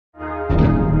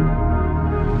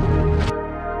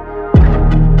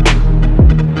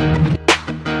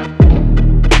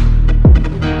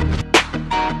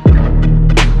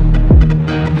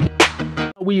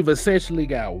we've essentially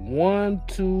got 1,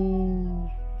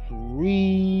 2,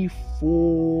 3,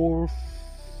 4,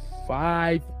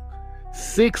 5,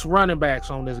 6 running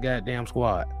backs on this goddamn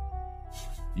squad.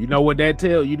 You know what that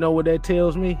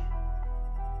tells me?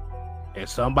 And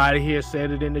somebody here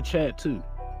said it in the chat too.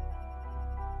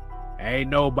 Ain't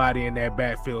nobody in that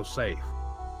backfield safe.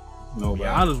 To be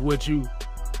honest with you,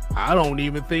 I don't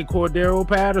even think Cordarrelle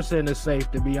Patterson is safe,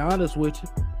 to be honest with you.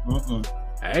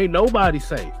 Ain't nobody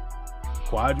safe.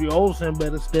 Quadree Ollison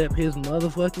better step his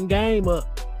motherfucking game up.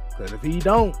 Because if he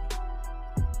don't,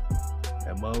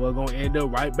 that motherfucker gonna end up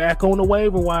right back on the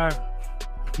waiver wire.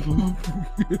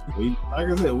 Like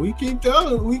I said, we keep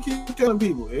telling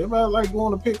people, everybody like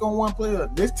going to pick on one player.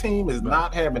 This team is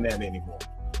not having that anymore.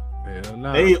 Hell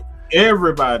no.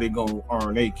 Everybody gonna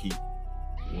earn a keep.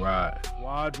 Right.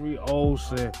 Quadree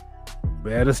Ollison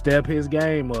better step his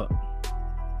game up.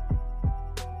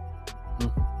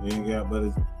 You ain't got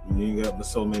but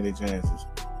so many chances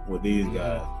with these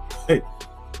guys. They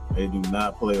do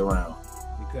not play around.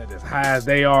 Because as high as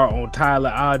they are on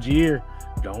Tyler Algier,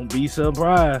 don't be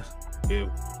surprised if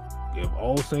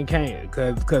Ollison can't.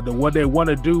 Because what they want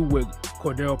to do with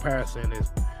Cordarrelle Patterson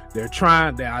is they're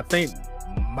trying to, I think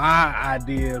my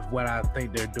idea of what I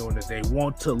think they're doing is they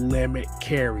want to limit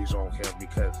carries on him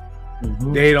because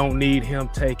they don't need him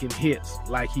taking hits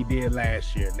like he did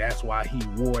last year. And that's why he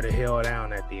wore the hell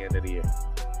down at the end of the year.